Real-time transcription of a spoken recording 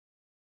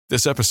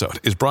This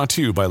episode is brought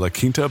to you by La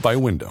Quinta by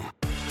Wyndham.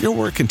 Your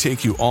work can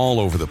take you all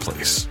over the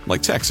place,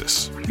 like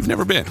Texas. You've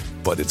never been,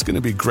 but it's going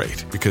to be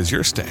great because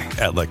you're staying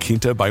at La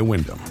Quinta by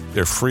Wyndham.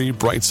 Their free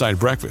Bright Side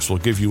breakfast will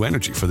give you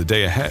energy for the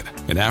day ahead.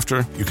 And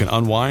after, you can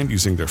unwind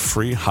using their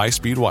free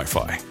high-speed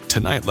Wi-Fi.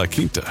 Tonight, La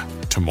Quinta.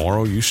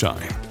 Tomorrow, you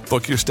shine.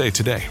 Book your stay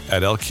today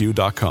at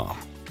lq.com.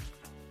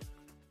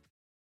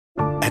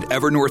 At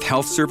Evernorth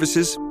Health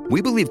Services,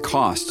 we believe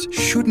costs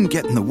shouldn't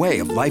get in the way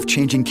of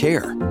life-changing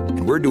care.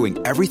 And we're doing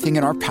everything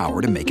in our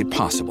power to make it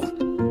possible.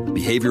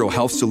 Behavioral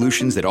health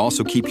solutions that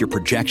also keep your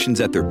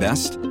projections at their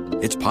best?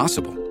 It's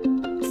possible.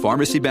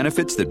 Pharmacy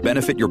benefits that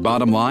benefit your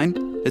bottom line?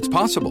 It's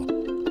possible.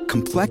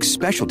 Complex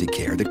specialty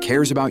care that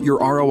cares about your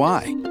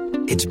ROI?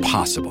 It's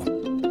possible.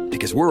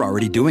 Because we're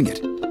already doing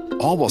it.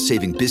 All while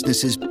saving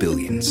businesses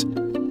billions.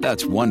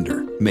 That's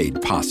Wonder made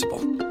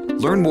possible.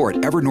 Learn more at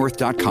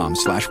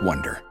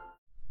evernorth.com/wonder.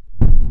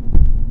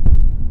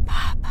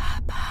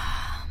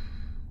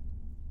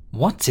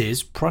 What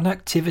is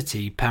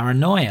productivity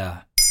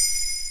paranoia?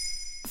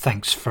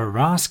 Thanks for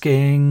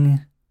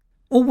asking.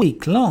 All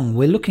week long,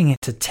 we're looking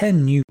at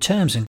 10 new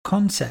terms and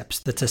concepts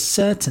that are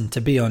certain to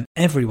be on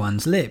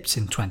everyone's lips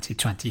in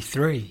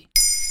 2023.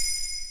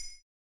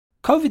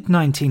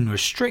 COVID-19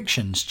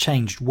 restrictions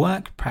changed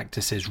work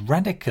practices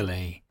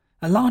radically.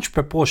 A large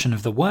proportion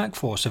of the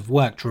workforce have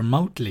worked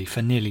remotely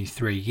for nearly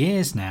 3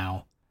 years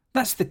now.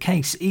 That's the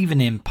case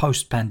even in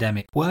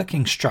post-pandemic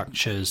working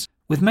structures,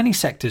 with many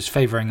sectors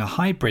favouring a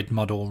hybrid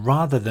model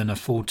rather than a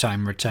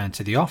full-time return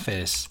to the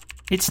office.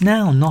 It's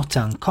now not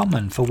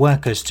uncommon for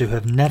workers to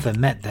have never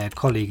met their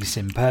colleagues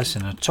in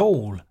person at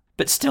all,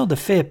 but still the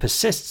fear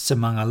persists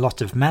among a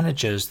lot of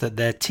managers that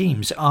their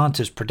teams aren't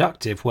as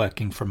productive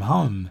working from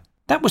home.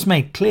 That was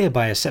made clear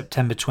by a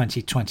September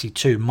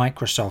 2022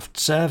 Microsoft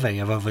survey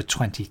of over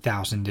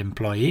 20,000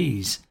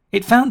 employees.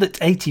 It found that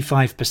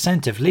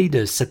 85% of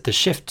leaders said the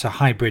shift to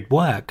hybrid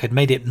work had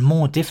made it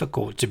more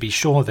difficult to be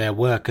sure their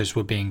workers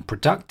were being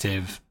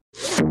productive.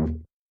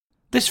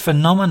 This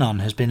phenomenon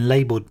has been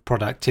labelled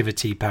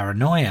productivity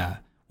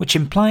paranoia, which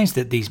implies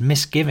that these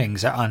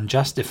misgivings are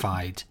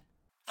unjustified.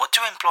 What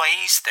do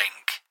employees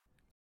think?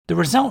 The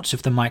results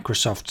of the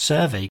Microsoft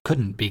survey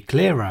couldn't be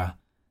clearer.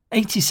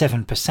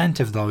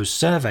 87% of those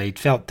surveyed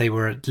felt they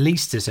were at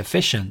least as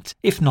efficient,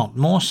 if not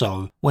more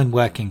so, when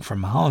working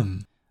from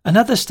home.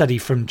 Another study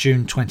from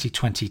June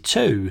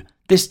 2022,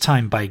 this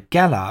time by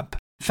Gallup,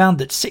 found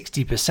that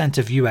 60%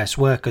 of US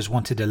workers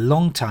wanted a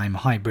long-time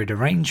hybrid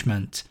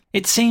arrangement.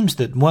 It seems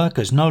that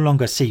workers no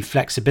longer see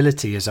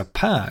flexibility as a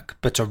perk,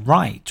 but a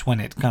right when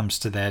it comes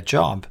to their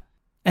job.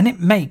 And it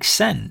makes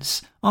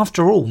sense.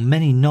 After all,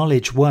 many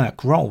knowledge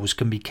work roles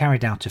can be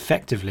carried out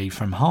effectively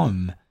from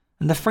home,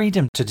 and the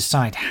freedom to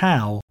decide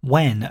how,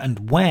 when,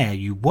 and where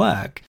you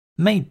work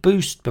may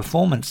boost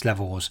performance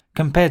levels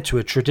compared to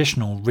a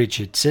traditional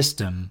rigid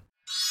system.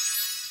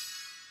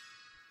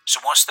 So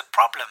what's the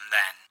problem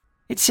then?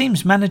 It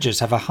seems managers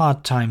have a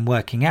hard time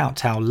working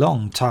out how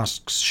long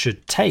tasks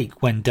should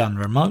take when done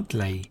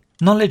remotely.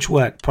 Knowledge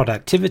work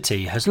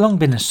productivity has long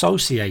been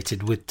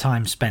associated with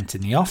time spent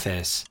in the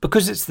office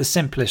because it's the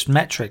simplest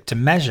metric to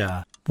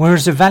measure,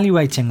 whereas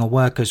evaluating a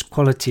worker's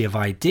quality of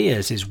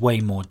ideas is way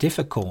more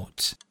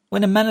difficult.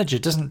 When a manager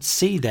doesn't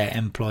see their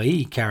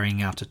employee carrying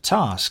out a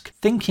task,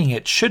 thinking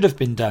it should have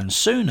been done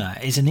sooner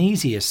is an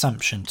easy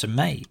assumption to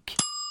make.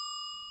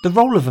 The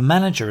role of a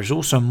manager is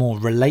also more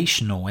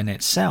relational in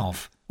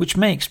itself, which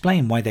may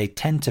explain why they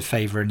tend to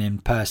favour an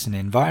in-person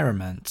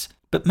environment.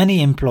 But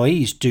many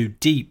employees do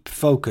deep,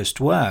 focused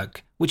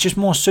work, which is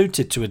more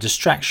suited to a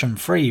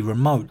distraction-free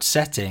remote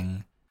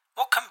setting.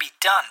 What can be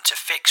done to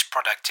fix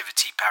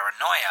productivity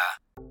paranoia?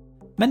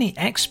 Many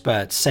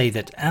experts say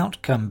that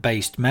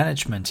outcome-based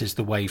management is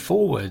the way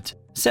forward.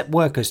 Set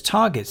workers'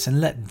 targets and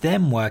let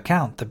them work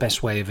out the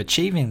best way of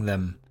achieving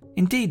them.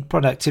 Indeed,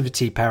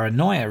 productivity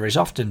paranoia is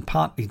often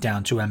partly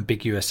down to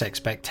ambiguous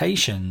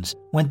expectations,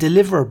 when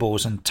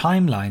deliverables and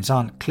timelines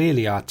aren't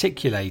clearly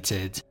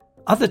articulated.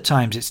 Other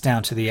times it's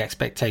down to the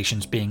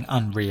expectations being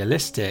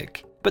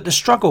unrealistic. But the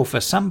struggle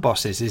for some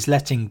bosses is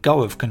letting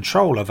go of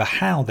control over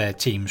how their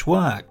teams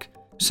work.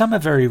 Some are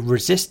very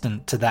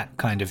resistant to that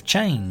kind of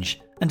change,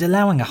 and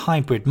allowing a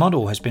hybrid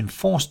model has been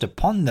forced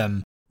upon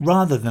them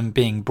rather than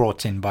being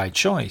brought in by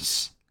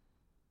choice.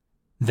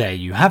 There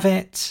you have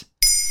it.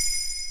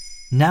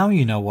 Now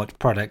you know what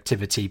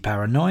productivity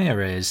paranoia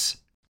is.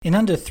 In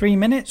under 3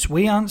 minutes,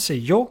 we answer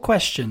your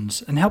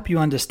questions and help you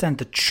understand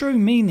the true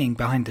meaning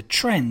behind the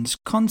trends,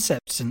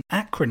 concepts, and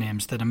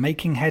acronyms that are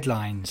making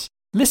headlines.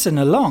 Listen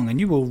along and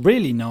you will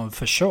really know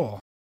for sure.